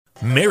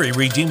Mary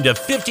redeemed a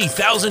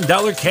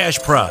 $50,000 cash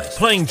prize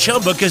playing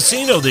Chumba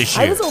Casino this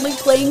year. I was only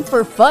playing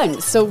for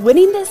fun, so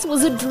winning this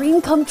was a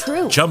dream come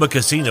true. Chumba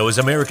Casino is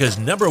America's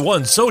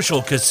 #1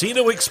 social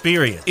casino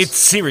experience. It's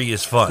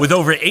serious fun. With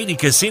over 80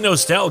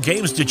 casino-style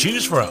games to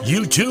choose from,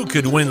 you too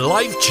could win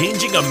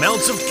life-changing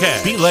amounts of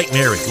cash. Be like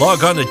Mary.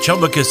 Log on to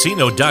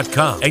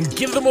ChumbaCasino.com and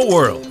give them a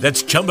whirl.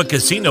 That's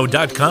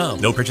ChumbaCasino.com.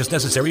 No purchase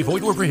necessary.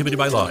 Void where prohibited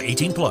by law.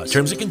 18+.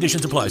 Terms and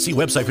conditions apply. See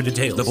website for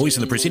details. The voice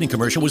in the preceding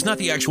commercial was not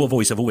the actual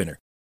voice of a winner.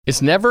 It's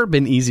never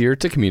been easier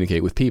to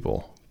communicate with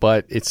people,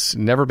 but it's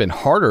never been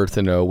harder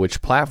to know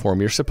which platform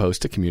you're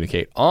supposed to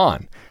communicate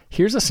on.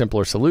 Here's a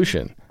simpler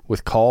solution.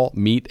 With call,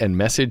 meet, and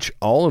message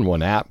all in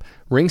one app,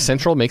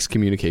 RingCentral makes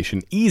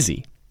communication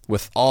easy.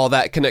 With all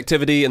that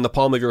connectivity in the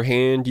palm of your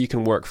hand, you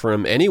can work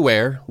from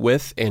anywhere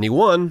with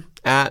anyone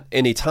at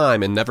any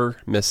time and never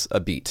miss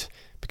a beat.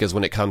 Because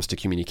when it comes to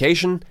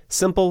communication,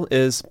 simple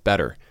is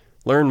better.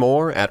 Learn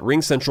more at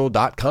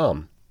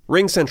ringcentral.com.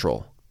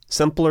 RingCentral.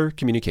 Simpler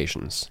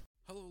communications.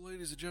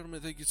 Ladies and gentlemen,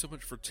 thank you so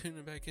much for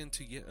tuning back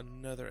into yet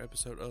another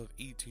episode of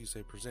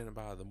E-Tuesday presented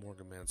by the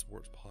Morgan Man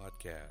Sports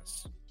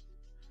Podcast.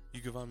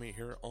 You can find me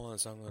here on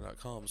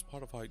SoundCloud.com,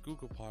 Spotify,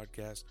 Google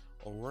Podcasts,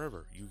 or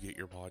wherever you get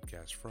your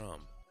podcast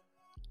from.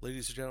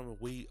 Ladies and gentlemen,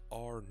 we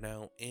are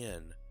now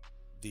in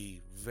the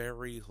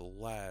very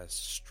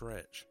last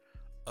stretch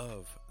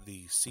of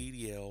the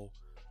CDL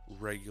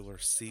regular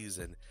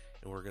season,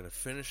 and we're going to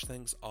finish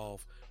things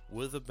off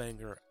with a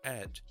banger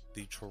at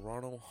the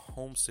Toronto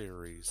Home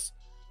Series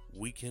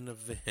weekend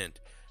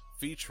event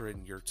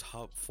featuring your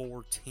top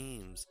 4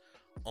 teams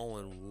all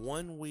in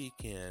one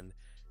weekend.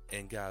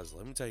 And guys,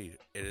 let me tell you,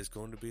 it is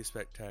going to be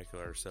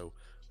spectacular. So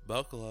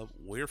buckle up.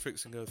 We're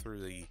fixing to go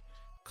through the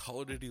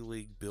Call of Duty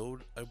League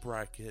Build a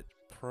Bracket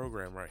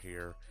program right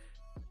here,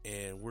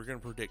 and we're going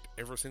to predict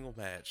every single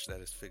match that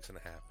is fixing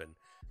to happen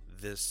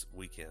this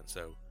weekend.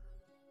 So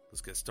let's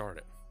get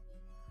started.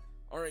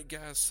 Alright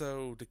guys,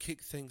 so to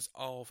kick things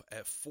off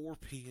at 4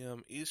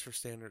 p.m. Eastern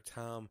Standard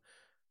Time,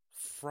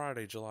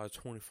 Friday, July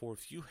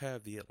 24th, you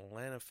have the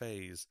Atlanta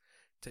FaZe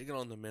taking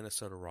on the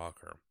Minnesota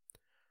Rocker.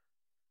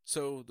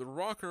 So the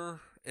Rocker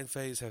and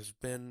FaZe has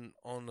been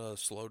on a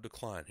slow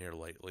decline here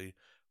lately.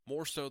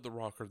 More so the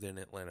Rocker than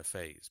Atlanta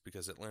FaZe,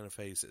 because Atlanta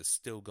FaZe is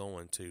still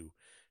going to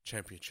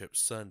Championship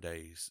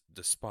Sundays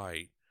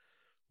despite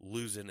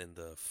losing in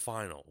the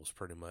finals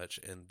pretty much.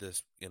 In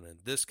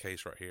this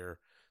case right here,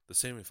 the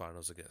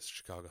semifinals against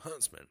Chicago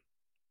Huntsmen.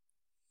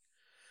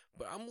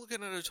 But I'm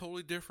looking at a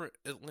totally different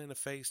Atlanta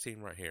FaZe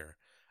team right here.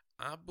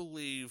 I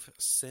believe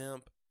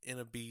Simp,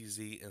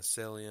 NBZ, and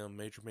Celium,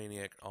 Major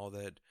Maniac, all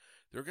that,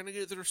 they're going to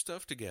get their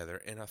stuff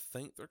together. And I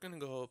think they're going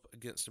to go up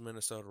against the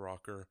Minnesota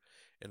Rocker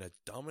in a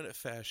dominant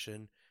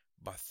fashion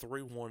by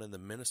 3-1. And the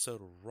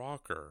Minnesota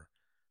Rocker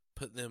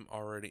put them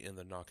already in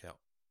the knockout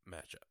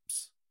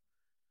matchups.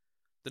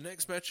 The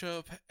next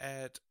matchup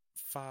at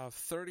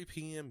 5:30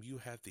 p.m., you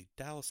have the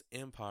Dallas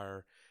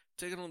Empire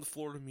taking on the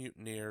Florida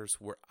Mutineers,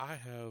 where I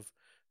have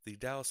the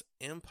Dallas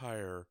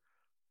Empire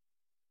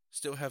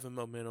still having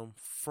momentum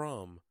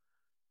from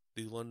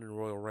the London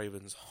Royal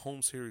Ravens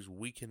home series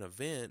weekend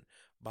event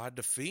by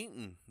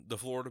defeating the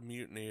Florida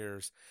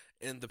Mutineers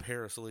in the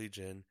Paris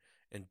Legion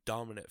in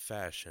dominant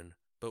fashion.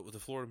 But with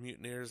the Florida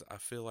Mutineers, I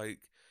feel like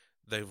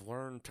they've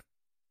learned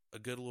a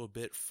good little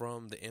bit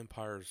from the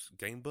Empire's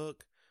game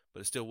book, but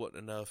it still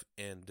wasn't enough,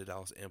 and the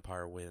Dallas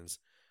Empire wins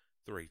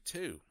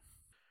 3-2.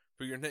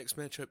 For your next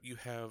matchup, you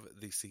have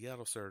the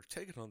Seattle Surge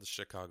taking on the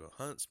Chicago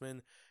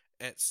Huntsmen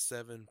at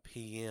 7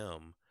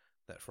 p.m.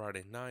 that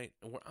Friday night.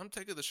 And I'm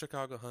taking the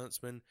Chicago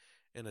Huntsmen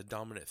in a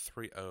dominant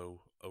 3-0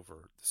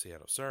 over the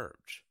Seattle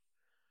Surge.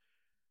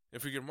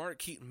 And for your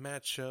marquee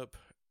matchup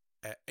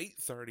at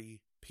 8:30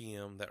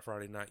 p.m. that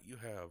Friday night, you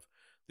have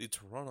the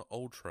Toronto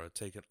Ultra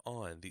taking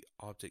on the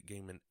Optic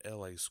Gaming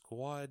LA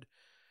squad.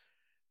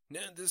 Now,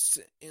 in this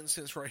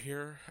instance right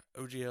here,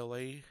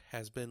 OGLA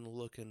has been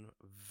looking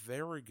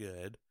very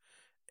good,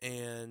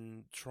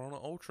 and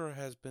Toronto Ultra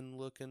has been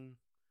looking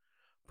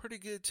pretty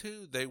good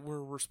too. They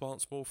were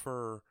responsible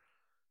for,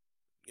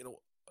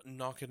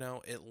 knocking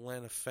out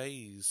Atlanta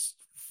FaZe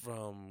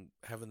from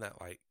having that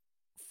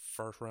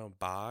first round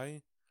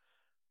bye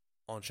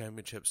on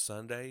Championship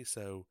Sunday.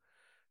 So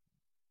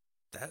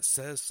that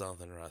says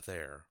something right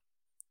there.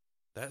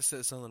 That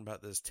says something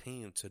about this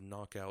team to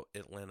knock out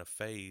Atlanta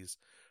FaZe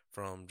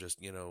from just,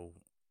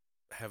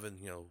 having,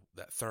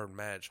 that third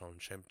match on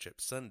Championship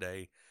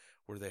Sunday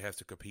where they have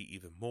to compete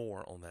even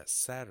more on that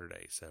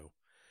Saturday. So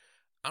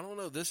I don't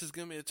know. This is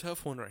going to be a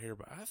tough one right here,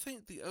 but I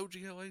think the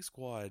OGLA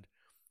squad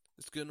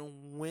is going to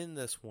win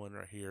this one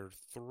right here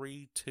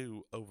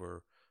 3-2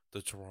 over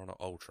the Toronto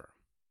Ultra.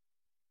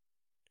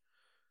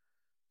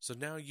 So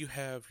now you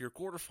have your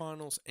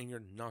quarterfinals and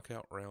your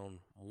knockout round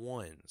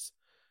ones.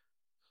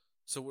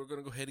 So we're going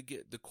to go ahead and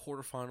get the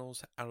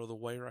quarterfinals out of the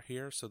way right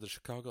here. So the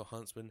Chicago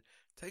Huntsmen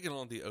taking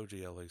on the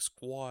OGLA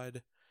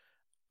squad.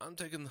 I'm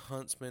taking the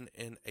Huntsmen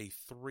in a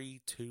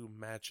 3-2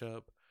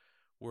 matchup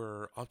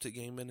where Optic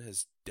Gaming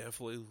has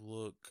definitely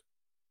looked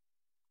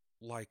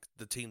like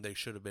the team they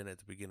should have been at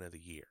the beginning of the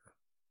year.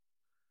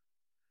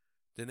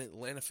 Then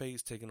Atlanta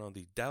FaZe taking on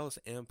the Dallas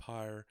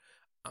Empire.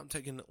 I'm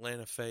taking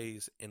Atlanta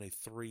FaZe in a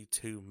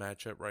 3-2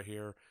 matchup right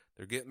here.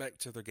 They're getting back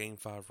to their Game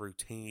 5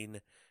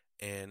 routine,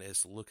 and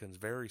it's looking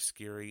very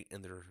scary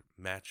in their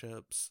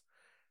matchups.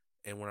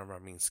 And whenever I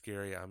mean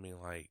scary, I mean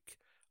like,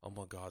 oh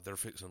my God, they're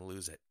fixing to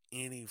lose at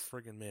any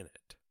friggin'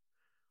 minute.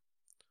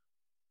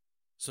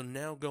 So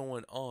now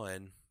going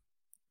on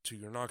to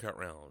your knockout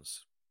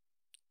rounds.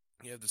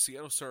 You have the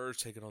Seattle Surge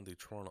taking on the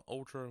Toronto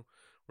Ultra,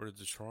 where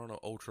the Toronto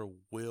Ultra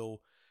will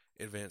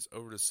advance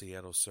over to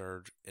Seattle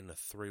Surge in a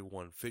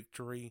 3-1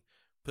 victory,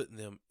 putting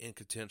them in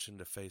contention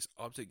to face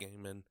Optic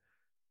Gaming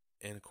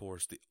and, of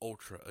course, the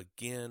Ultra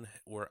again,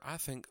 where I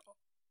think,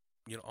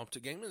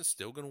 Optic Gaming is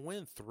still going to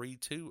win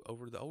 3-2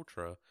 over the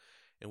Ultra,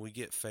 and we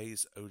get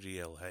FaZe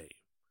OGLA.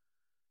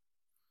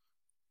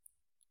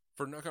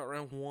 For knockout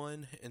round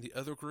 1 in the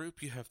other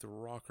group, you have the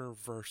Rocker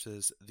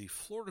versus the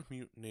Florida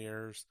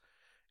Mutineers.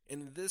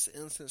 And in this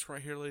instance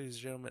right here, ladies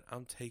and gentlemen,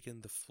 I'm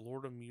taking the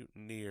Florida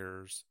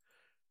Mutineers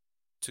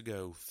to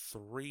go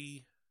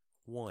 3-1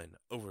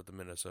 over the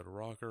Minnesota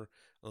Rocker,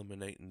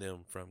 eliminating them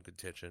from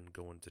contention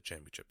going to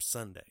Championship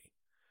Sunday.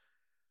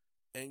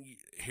 And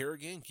here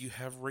again, you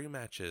have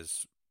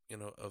rematches,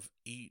 of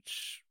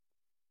each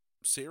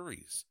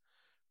series,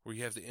 where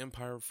you have the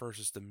Empire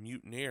versus the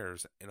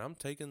Mutineers, and I'm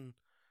taking,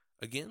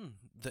 again,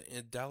 the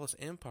Dallas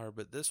Empire,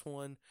 but this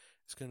one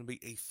is going to be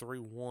a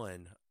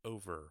 3-1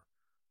 over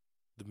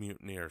the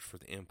Mutineers for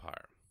the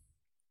Empire.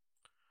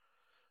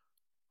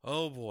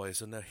 Oh boy,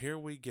 so now here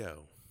we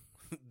go.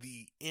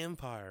 The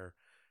Empire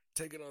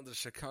taking on the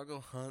Chicago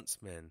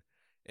Huntsmen.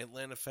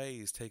 Atlanta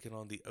FaZe taking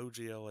on the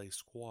OGLA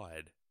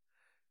squad.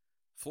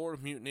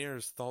 Florida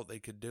Mutineers thought they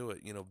could do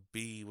it,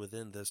 be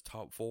within this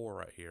top 4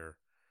 right here.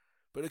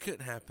 But it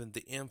couldn't happen.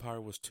 The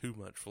Empire was too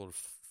much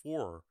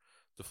for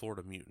the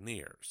Florida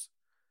Mutineers.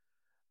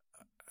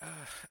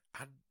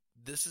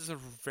 This is a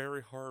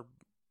very hard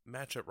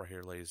matchup right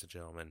here, ladies and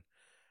gentlemen.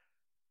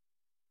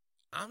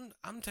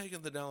 I'm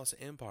taking the Dallas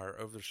Empire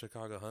over the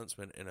Chicago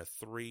Huntsmen in a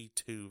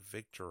 3-2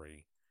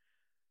 victory.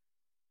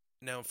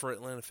 Now, for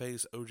Atlanta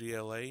FaZe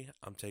OGLA,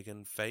 I'm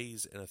taking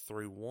FaZe in a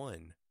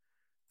 3-1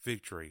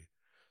 victory.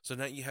 So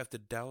now you have the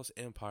Dallas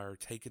Empire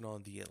taking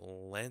on the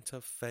Atlanta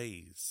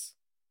FaZe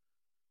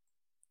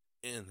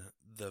in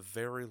the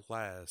very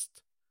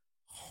last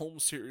home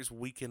series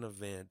weekend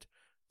event,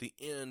 the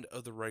end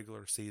of the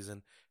regular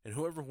season. And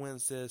whoever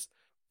wins this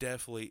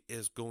definitely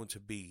is going to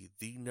be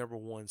the number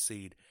 1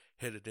 seed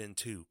headed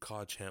into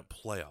COD Champ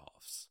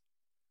playoffs.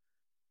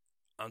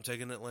 I'm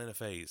taking Atlanta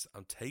FaZe.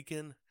 I'm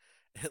taking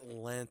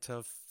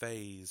Atlanta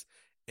FaZe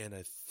in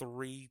a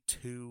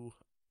 3-2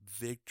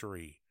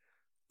 victory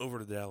over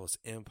the Dallas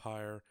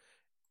Empire.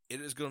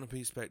 It is going to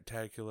be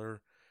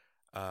spectacular.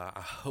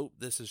 I hope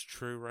this is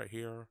true right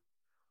here.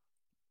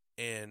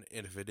 And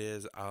if it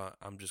is,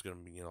 I'm just going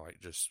to be,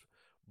 just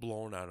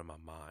blown out of my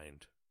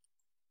mind.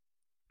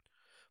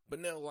 But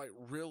now,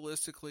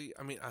 realistically,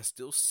 I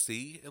still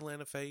see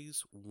Atlanta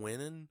FaZe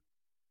winning,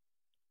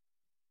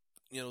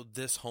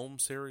 this home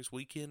series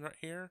weekend right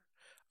here.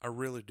 I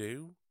really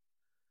do.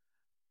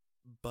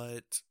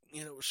 But,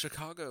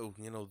 Chicago,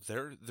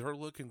 they're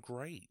looking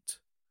great.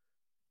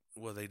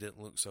 Well, they didn't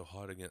look so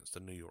hot against the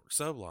New York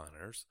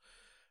Subliners.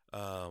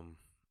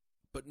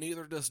 But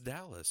neither does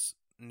Dallas.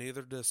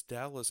 Neither does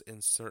Dallas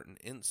in certain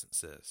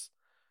instances.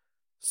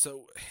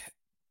 So,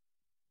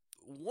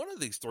 one of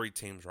these 3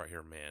 teams right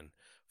here, man,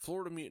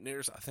 Florida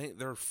Mutineers, I think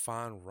they're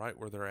fine right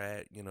where they're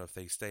at. If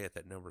they stay at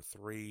that number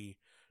 3,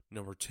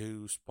 number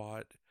 2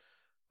 spot.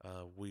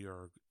 We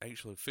are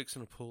actually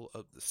fixing to pull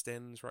up the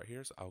standings right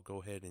here, so I'll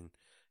go ahead and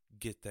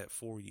get that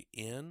for you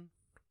in.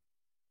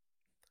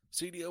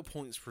 CDL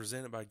points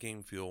presented by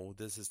Game Fuel.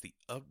 This is the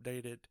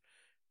updated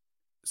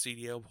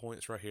CDL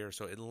points right here.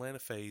 So Atlanta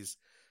FaZe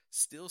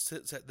still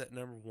sits at that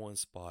number 1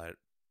 spot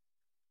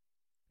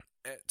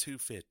at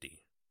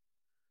 250.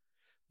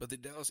 But the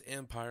Dallas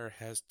Empire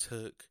has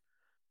took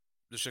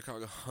the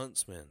Chicago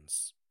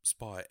Huntsmen's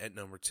spot at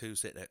number 2,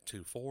 sitting at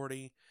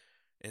 240.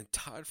 And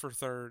tied for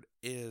 3rd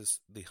is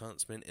the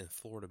Huntsmen and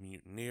Florida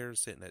Mutineers,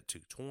 sitting at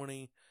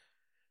 220.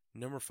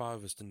 Number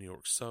 5 is the New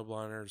York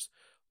Subliners.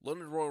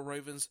 London Royal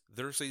Ravens,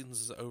 their season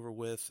is over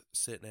with,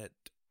 sitting at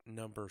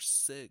number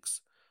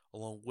 6,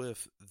 along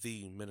with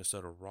the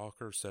Minnesota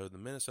Rocker. So the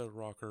Minnesota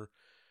Rocker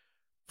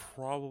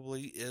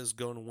probably is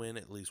going to win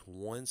at least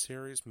one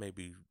series,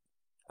 maybe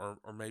or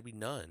maybe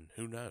none.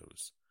 Who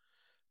knows?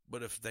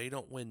 But if they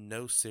don't win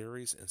no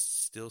series and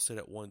still sit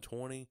at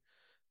 120,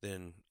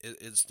 then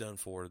it's done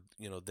for.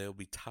 They'll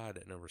be tied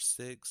at number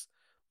 6.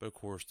 But of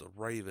course, the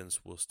Ravens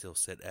will still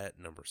sit at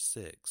number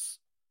 6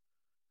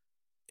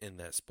 in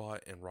that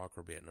spot, and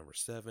Rocker will be at number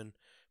 7.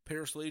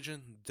 Paris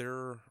Legion,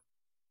 their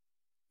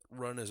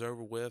run is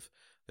over with.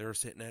 They're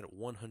sitting at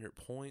 100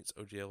 points.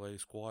 OGLA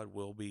squad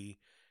will be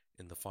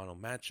in the final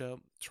matchup.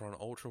 Toronto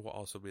Ultra will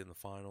also be in the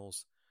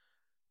finals.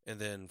 And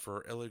then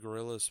for LA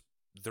Gorillas,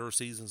 their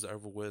season's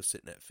over with,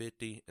 sitting at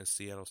 50, and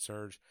Seattle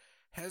Surge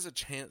has a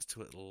chance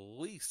to at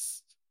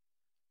least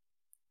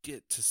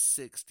get to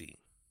 60.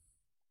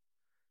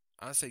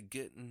 I say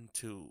getting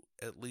to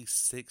at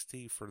least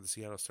 60 for the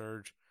Seattle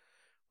Surge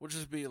would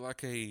just be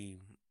like a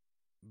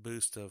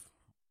boost of,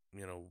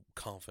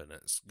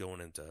 confidence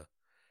going into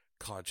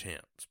COD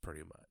champs,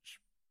 pretty much.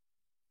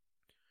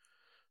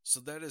 So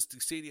that is the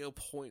CDL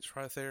points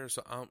right there.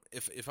 So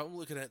if I'm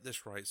looking at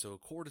this right, so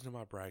according to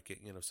my bracket,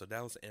 so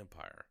Dallas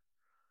Empire,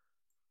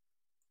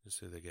 you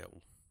see they get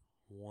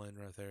 1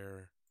 right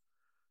there,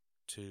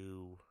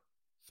 2,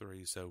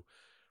 3. So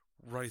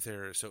right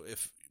there. So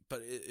if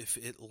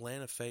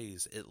Atlanta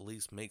FaZe at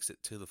least makes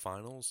it to the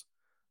finals,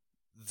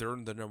 they're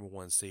the number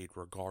 1 seed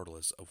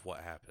regardless of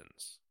what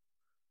happens.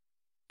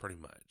 Pretty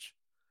much.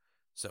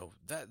 So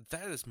that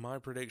is my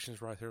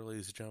predictions right there,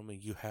 ladies and gentlemen.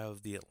 You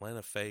have the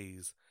Atlanta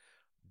FaZe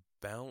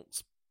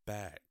bounce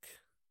back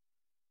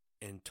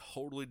and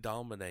totally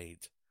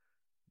dominate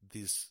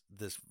this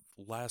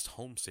last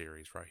home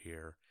series right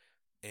here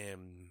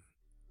and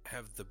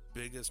have the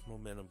biggest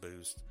momentum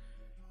boost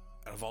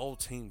out of all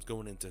teams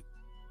going into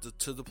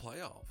to the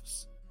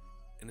playoffs.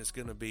 And it's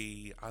going to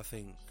be, I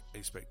think,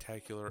 a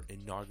spectacular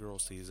inaugural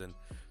season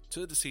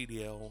to the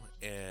CDL,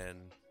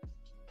 and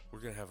we're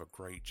going to have a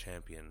great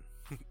champion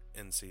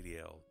in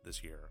CDL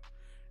this year.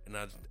 And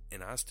I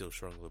still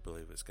strongly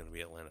believe it's going to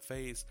be Atlanta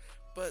FaZe,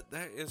 but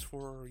that is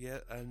for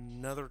yet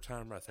another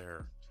time right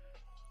there.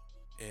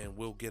 And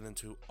we'll get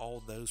into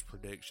all those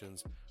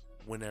predictions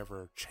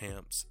whenever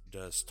Champs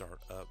does start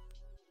up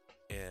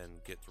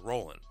and get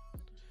rolling.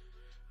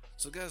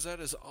 So guys, that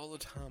is all the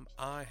time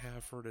I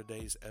have for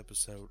today's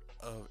episode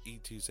of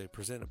E-Tuesday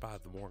presented by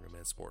the Morgan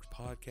Man Sports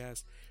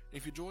Podcast.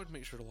 If you enjoyed,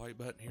 make sure to like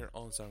button here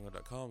on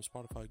SoundCloud.com,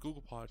 Spotify,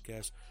 Google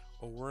Podcasts,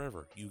 or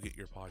wherever you get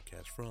your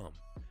podcast from.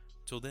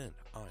 Till then,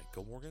 I,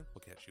 Go Morgan,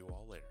 will catch you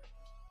all later.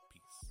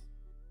 Peace.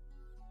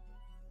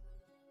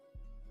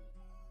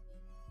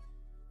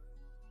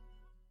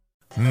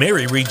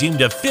 Mary redeemed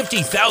a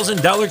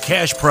 $50,000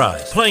 cash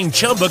prize playing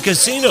Chumba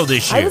Casino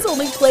this year. I was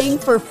only playing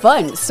for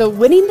fun, so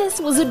winning this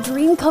was a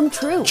dream come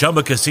true.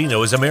 Chumba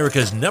Casino is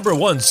America's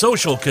 #1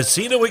 social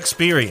casino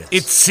experience.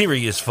 It's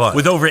serious fun.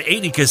 With over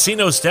 80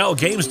 casino-style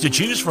games to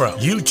choose from,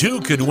 you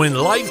too could win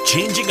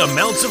life-changing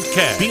amounts of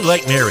cash. Be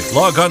like Mary.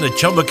 Log on to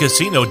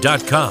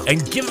ChumbaCasino.com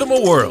and give them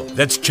a whirl.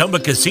 That's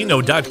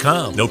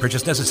ChumbaCasino.com. No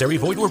purchase necessary.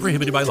 Void where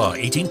prohibited by law.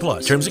 18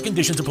 plus. Terms and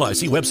conditions apply.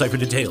 See website for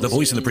details. The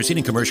voice in the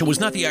preceding commercial was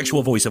not the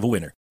actual voice of a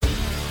winner.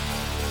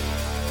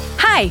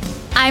 Hi,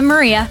 I'm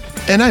Maria.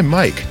 And I'm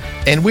Mike.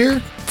 And we're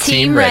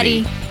Team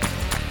Ready.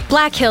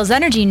 Black Hills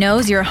Energy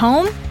knows your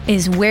home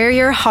is where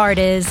your heart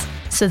is,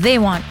 so they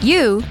want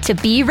you to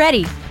be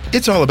ready.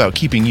 It's all about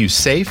keeping you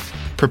safe,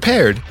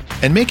 prepared,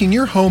 and making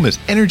your home as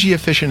energy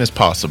efficient as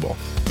possible.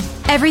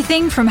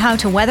 Everything from how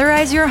to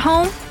weatherize your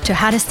home to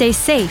how to stay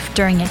safe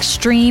during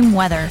extreme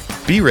weather.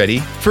 Be ready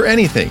for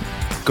anything.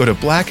 Go to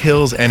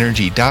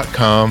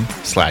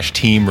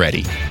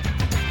blackhillsenergy.com/teamready.